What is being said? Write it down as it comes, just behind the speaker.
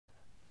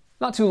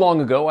Not too long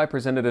ago, I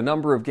presented a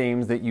number of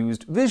games that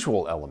used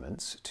visual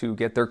elements to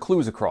get their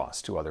clues across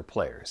to other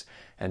players.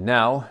 And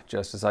now,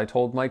 just as I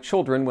told my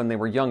children when they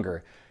were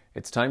younger,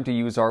 it's time to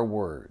use our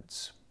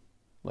words.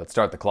 Let's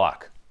start the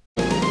clock.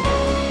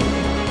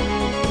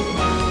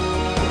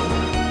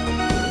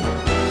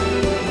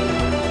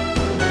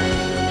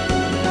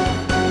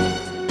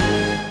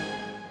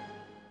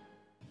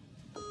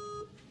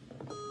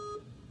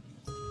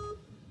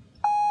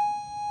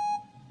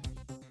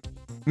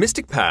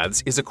 Mystic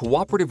Paths is a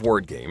cooperative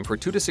word game for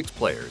 2 to 6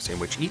 players in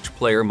which each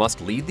player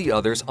must lead the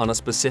others on a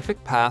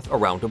specific path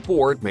around a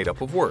board made up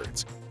of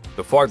words.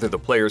 The farther the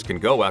players can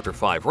go after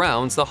 5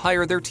 rounds, the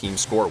higher their team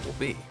score will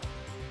be.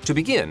 To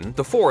begin,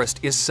 the forest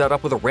is set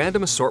up with a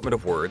random assortment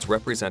of words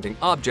representing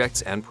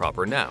objects and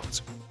proper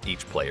nouns.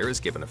 Each player is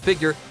given a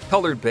figure,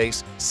 colored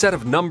base, set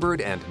of numbered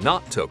and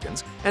not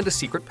tokens, and a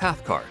secret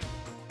path card.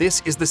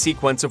 This is the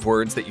sequence of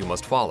words that you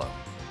must follow.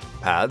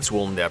 Paths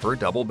will never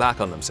double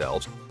back on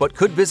themselves, but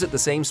could visit the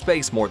same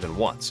space more than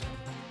once.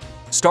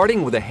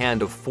 Starting with a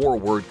hand of 4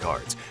 word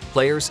cards,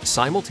 players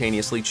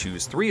simultaneously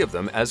choose 3 of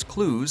them as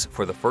clues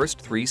for the first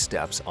 3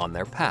 steps on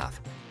their path.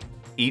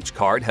 Each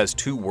card has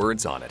 2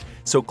 words on it,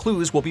 so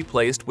clues will be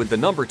placed with the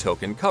number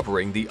token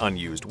covering the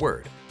unused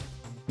word.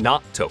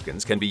 Not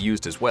tokens can be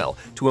used as well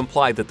to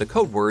imply that the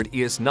code word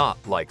is not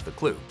like the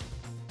clue.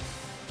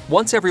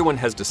 Once everyone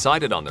has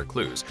decided on their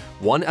clues,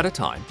 one at a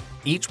time,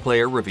 each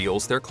player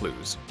reveals their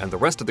clues, and the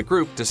rest of the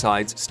group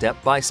decides step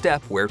by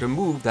step where to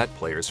move that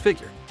player's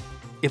figure.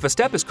 If a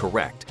step is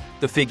correct,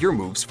 the figure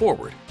moves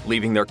forward,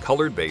 leaving their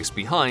colored base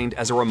behind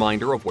as a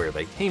reminder of where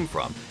they came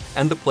from,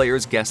 and the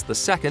players guess the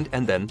second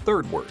and then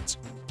third words.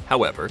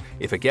 However,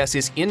 if a guess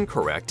is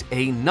incorrect,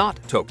 a not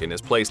token is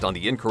placed on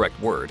the incorrect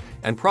word,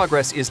 and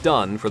progress is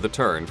done for the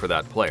turn for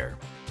that player.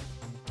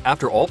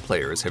 After all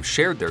players have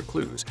shared their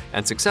clues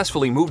and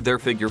successfully moved their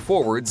figure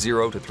forward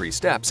 0 to 3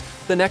 steps,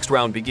 the next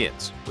round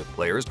begins, with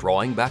players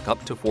drawing back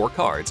up to 4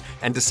 cards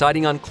and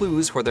deciding on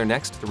clues for their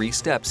next 3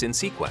 steps in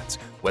sequence,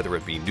 whether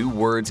it be new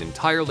words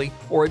entirely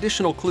or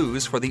additional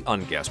clues for the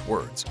unguessed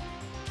words.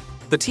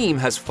 The team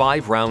has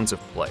 5 rounds of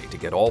play to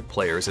get all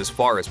players as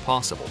far as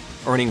possible,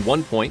 earning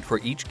 1 point for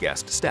each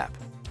guessed step.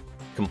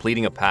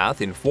 Completing a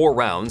path in 4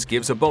 rounds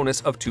gives a bonus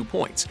of 2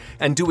 points,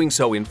 and doing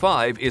so in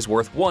 5 is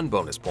worth 1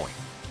 bonus point.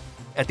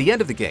 At the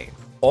end of the game,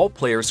 all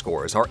player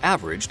scores are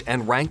averaged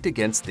and ranked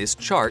against this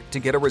chart to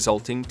get a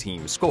resulting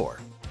team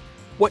score.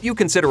 What you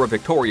consider a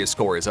victorious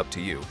score is up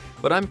to you,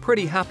 but I'm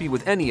pretty happy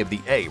with any of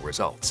the A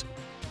results.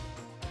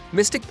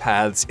 Mystic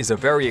Paths is a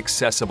very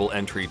accessible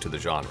entry to the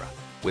genre,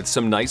 with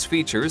some nice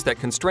features that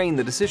constrain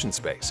the decision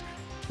space.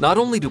 Not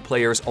only do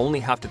players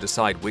only have to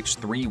decide which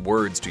 3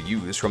 words to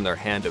use from their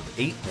hand of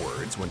 8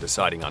 words when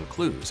deciding on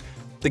clues,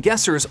 the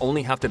guessers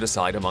only have to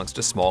decide amongst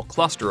a small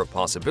cluster of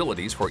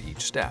possibilities for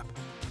each step.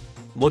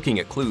 Looking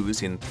at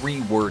clues in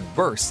 3-word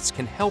bursts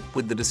can help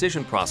with the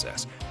decision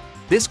process.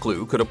 This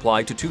clue could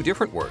apply to 2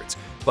 different words,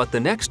 but the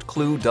next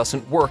clue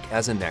doesn't work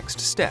as a next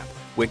step,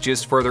 which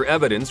is further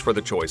evidence for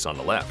the choice on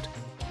the left.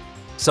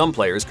 Some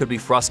players could be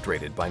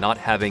frustrated by not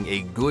having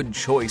a good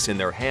choice in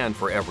their hand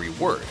for every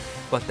word,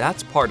 but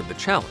that's part of the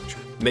challenge,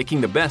 making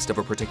the best of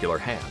a particular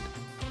hand.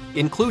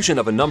 Inclusion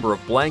of a number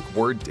of blank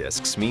word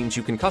discs means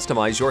you can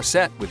customize your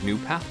set with new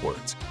path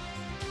words.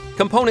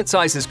 Component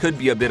sizes could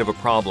be a bit of a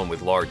problem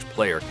with large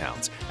player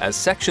counts, as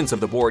sections of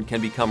the board can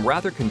become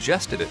rather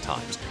congested at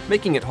times,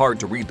 making it hard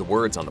to read the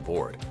words on the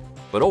board.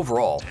 But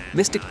overall,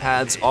 Mystic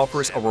Paths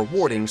offers a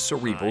rewarding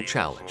cerebral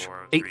challenge.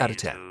 8 out of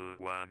 10.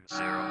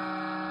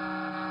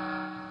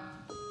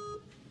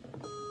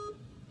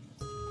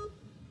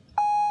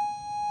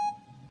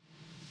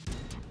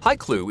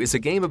 Haiclue is a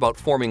game about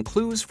forming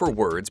clues for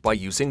words by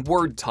using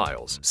word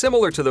tiles,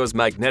 similar to those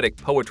magnetic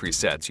poetry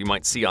sets you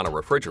might see on a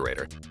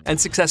refrigerator, and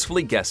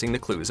successfully guessing the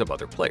clues of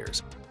other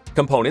players.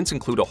 Components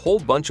include a whole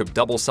bunch of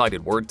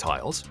double-sided word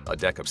tiles, a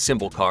deck of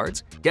symbol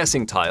cards,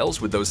 guessing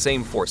tiles with those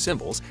same 4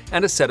 symbols,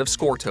 and a set of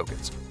score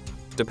tokens.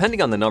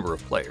 Depending on the number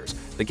of players,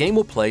 the game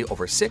will play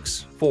over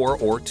 6, 4,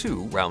 or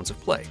 2 rounds of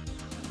play.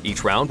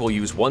 Each round will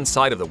use one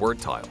side of the word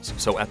tiles,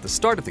 so at the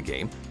start of the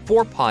game,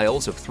 4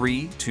 piles of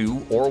 3,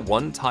 2, or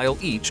 1 tile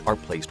each are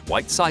placed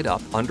white side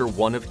up under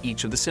one of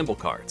each of the symbol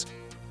cards.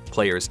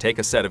 Players take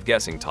a set of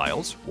guessing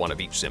tiles, 1 of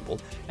each symbol,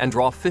 and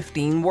draw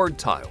 15 word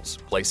tiles,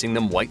 placing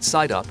them white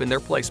side up in their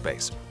play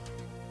space.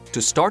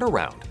 To start a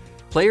round,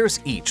 players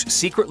each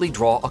secretly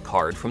draw a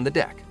card from the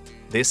deck.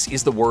 This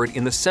is the word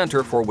in the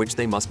center for which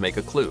they must make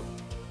a clue.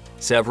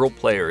 Several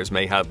players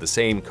may have the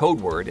same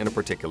code word in a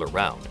particular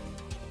round.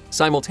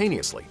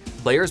 Simultaneously,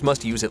 players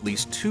must use at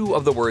least 2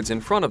 of the words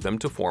in front of them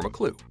to form a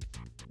clue.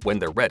 When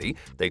they're ready,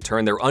 they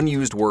turn their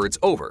unused words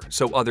over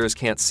so others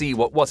can't see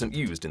what wasn't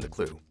used in the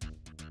clue.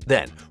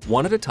 Then,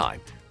 one at a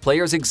time,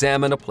 players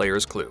examine a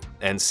player's clue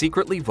and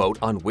secretly vote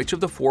on which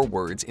of the 4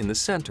 words in the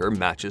center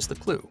matches the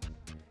clue.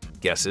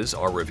 Guesses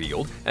are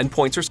revealed and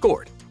points are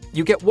scored.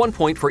 You get 1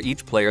 point for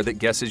each player that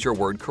guesses your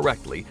word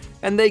correctly,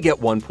 and they get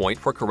 1 point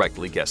for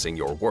correctly guessing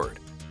your word.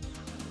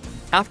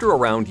 After a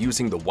round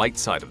using the white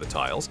side of the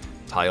tiles,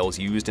 Tiles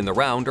used in the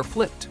round are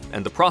flipped,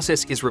 and the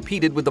process is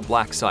repeated with the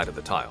black side of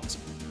the tiles.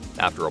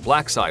 After a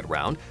black side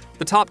round,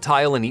 the top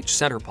tile in each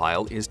center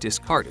pile is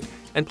discarded,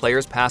 and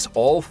players pass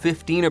all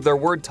 15 of their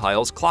word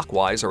tiles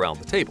clockwise around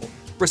the table,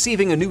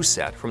 receiving a new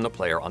set from the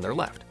player on their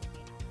left.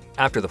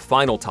 After the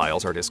final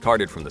tiles are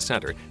discarded from the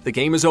center, the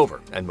game is over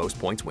and most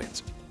points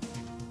wins.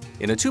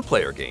 In a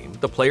two-player game,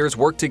 the players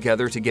work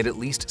together to get at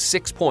least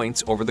 6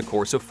 points over the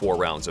course of 4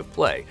 rounds of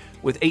play,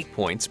 with 8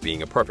 points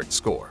being a perfect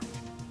score.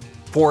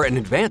 For an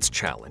advanced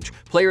challenge,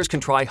 players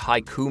can try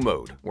Haiclue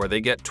mode, where they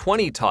get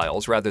 20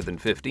 tiles rather than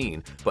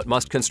 15, but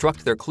must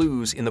construct their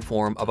clues in the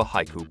form of a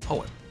haiku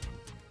poem.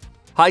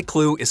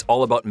 Haiclue is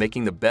all about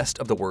making the best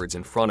of the words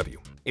in front of you.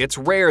 It's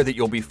rare that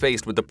you'll be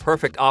faced with the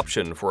perfect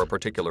option for a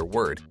particular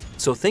word,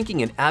 so thinking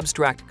in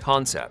abstract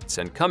concepts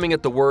and coming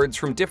at the words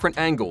from different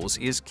angles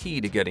is key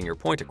to getting your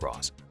point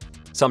across.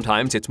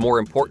 Sometimes it's more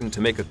important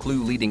to make a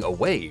clue leading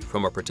away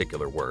from a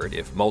particular word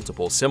if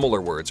multiple similar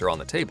words are on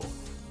the table.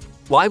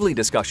 Lively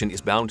discussion is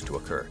bound to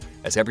occur,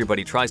 as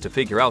everybody tries to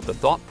figure out the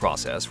thought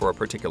process for a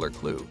particular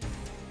clue.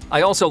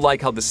 I also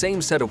like how the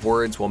same set of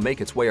words will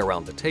make its way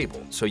around the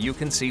table, so you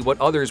can see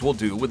what others will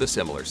do with a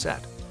similar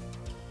set.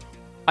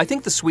 I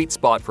think the sweet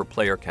spot for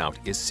player count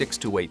is 6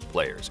 to 8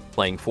 players,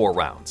 playing 4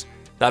 rounds.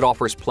 That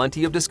offers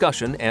plenty of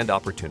discussion and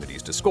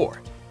opportunities to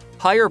score.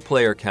 Higher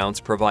player counts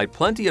provide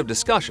plenty of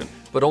discussion,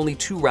 but only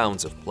 2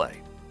 rounds of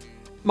play.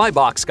 My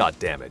box got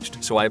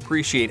damaged, so I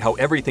appreciate how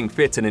everything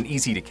fits in an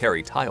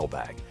easy-to-carry tile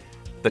bag.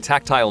 The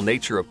tactile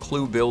nature of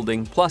clue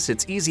building plus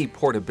its easy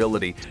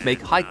portability make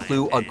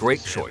Haiclue a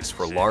great choice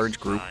for large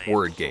group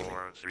word gaming.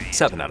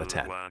 7 out of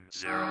 10.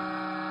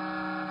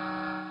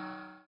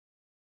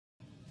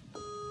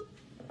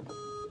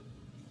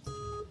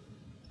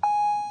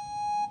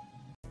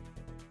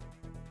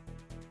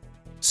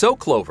 So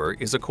Clover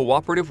is a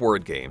cooperative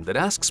word game that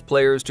asks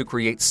players to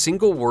create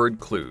single-word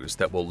clues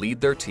that will lead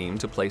their team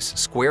to place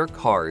square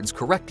cards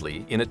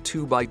correctly in a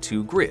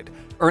 2x2 grid,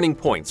 earning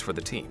points for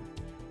the team.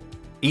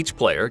 Each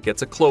player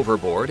gets a Clover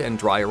board and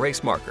dry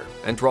erase marker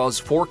and draws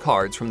 4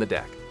 cards from the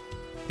deck.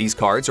 These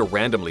cards are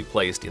randomly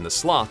placed in the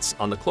slots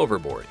on the Clover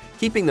board,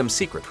 keeping them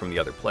secret from the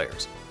other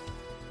players.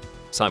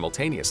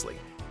 Simultaneously,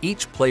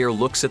 each player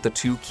looks at the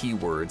 2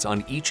 keywords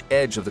on each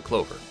edge of the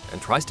Clover and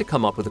tries to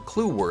come up with a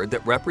clue word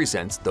that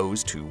represents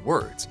those 2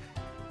 words.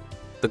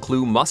 The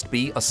clue must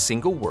be a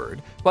single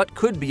word, but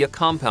could be a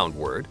compound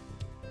word,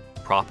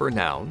 proper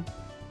noun,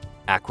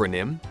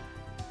 acronym,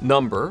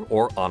 number,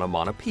 or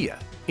onomatopoeia,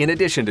 in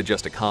addition to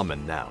just a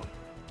common noun.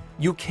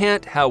 You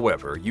can't,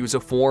 however, use a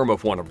form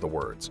of one of the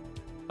words,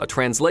 a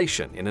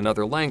translation in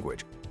another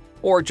language,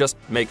 or just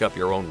make up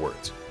your own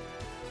words.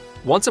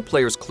 Once a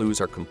player's clues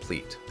are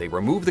complete, they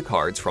remove the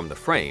cards from the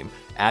frame,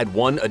 add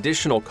 1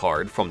 additional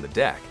card from the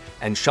deck,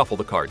 and shuffle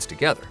the cards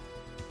together.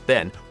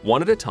 Then,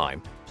 one at a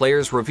time,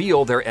 players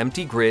reveal their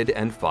empty grid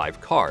and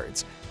 5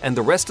 cards, and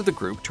the rest of the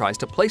group tries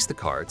to place the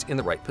cards in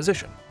the right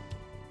position.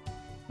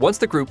 Once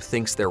the group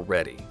thinks they're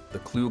ready, the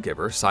clue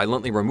giver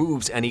silently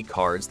removes any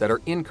cards that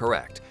are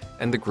incorrect,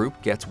 and the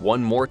group gets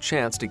 1 more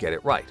chance to get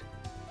it right.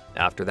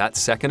 After that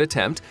second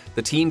attempt,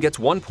 the team gets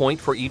 1 point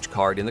for each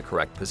card in the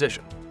correct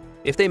position.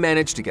 If they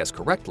manage to guess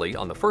correctly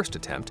on the first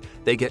attempt,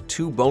 they get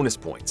 2 bonus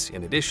points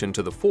in addition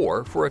to the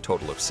 4 for a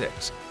total of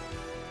 6.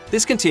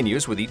 This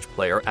continues with each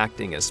player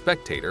acting as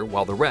spectator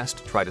while the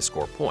rest try to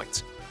score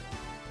points.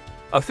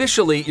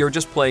 Officially, you're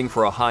just playing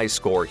for a high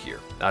score here,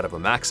 out of a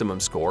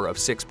maximum score of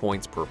 6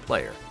 points per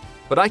player.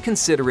 But I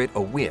consider it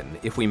a win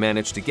if we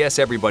manage to guess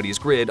everybody's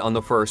grid on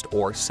the first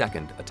or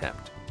second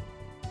attempt.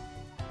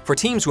 For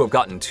teams who have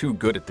gotten too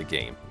good at the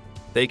game,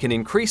 they can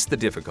increase the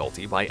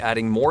difficulty by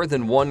adding more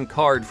than 1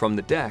 card from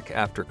the deck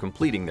after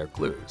completing their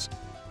clues.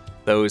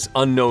 Those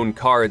unknown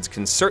cards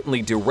can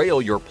certainly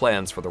derail your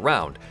plans for the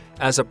round,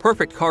 as a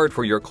perfect card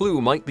for your clue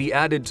might be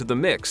added to the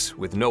mix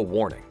with no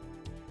warning.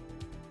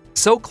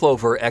 So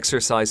Clover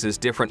exercises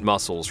different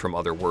muscles from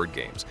other word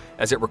games,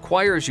 as it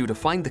requires you to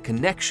find the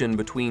connection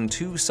between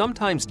 2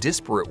 sometimes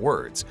disparate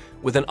words,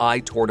 with an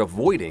eye toward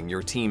avoiding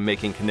your team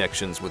making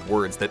connections with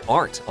words that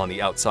aren't on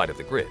the outside of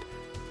the grid.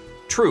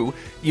 True,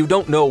 you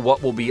don't know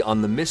what will be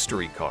on the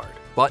mystery card,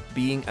 but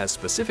being as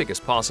specific as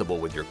possible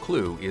with your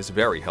clue is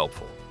very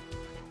helpful.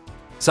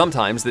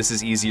 Sometimes this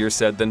is easier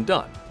said than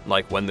done,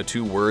 like when the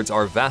 2 words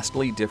are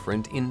vastly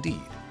different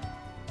indeed.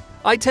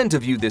 I tend to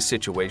view this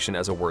situation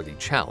as a worthy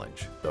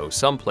challenge, though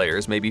some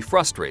players may be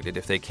frustrated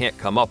if they can't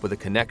come up with a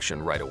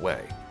connection right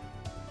away.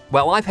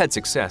 While I've had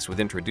success with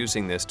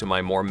introducing this to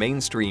my more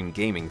mainstream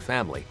gaming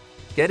family,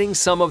 getting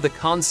some of the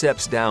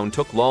concepts down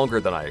took longer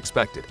than I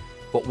expected,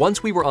 but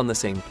once we were on the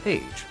same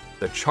page,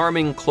 the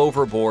charming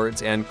Clover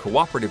boards and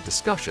cooperative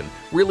discussion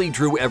really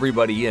drew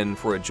everybody in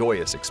for a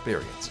joyous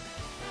experience.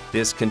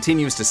 This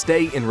continues to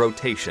stay in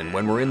rotation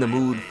when we're in the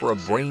mood for a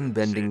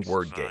brain-bending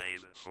word game.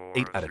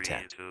 8 out of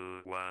 10.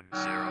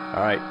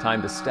 All right,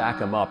 time to stack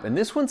them up. And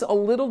this one's a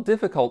little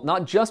difficult,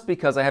 not just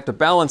because I have to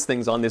balance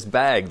things on this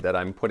bag that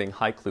I'm putting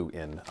Haiclue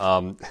in.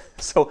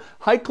 So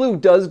Haiclue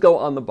does go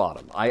on the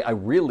bottom. I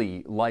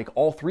really like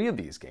all three of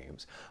these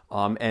games.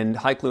 And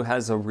Haiclue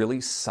has a really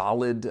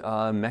solid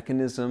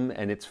mechanism,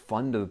 and it's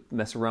fun to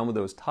mess around with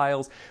those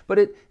tiles, but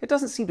it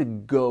doesn't seem to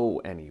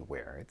go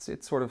anywhere.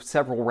 It's sort of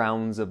several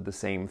rounds of the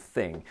same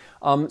thing.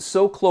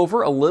 So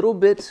Clover, a little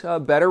bit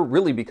better,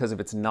 really because of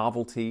its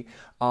novelty,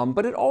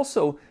 but it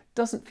also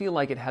doesn't feel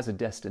like it has a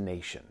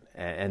destination,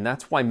 and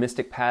that's why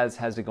Mystic Paths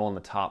has to go on the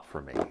top for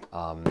me.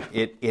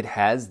 It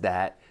has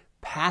that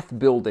path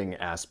building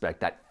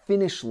aspect, that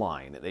finish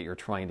line that you're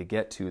trying to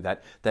get to,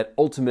 that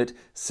ultimate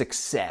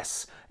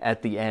success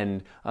at the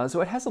end.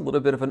 So it has a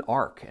little bit of an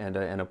arc and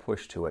a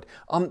push to it.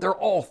 They're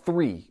all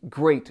three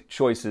great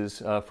choices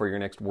for your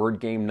next word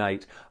game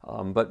night,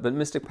 but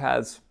Mystic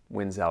Paths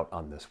wins out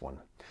on this one.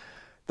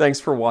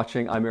 Thanks for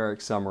watching. I'm Eric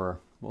Summerer.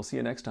 We'll see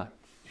you next time.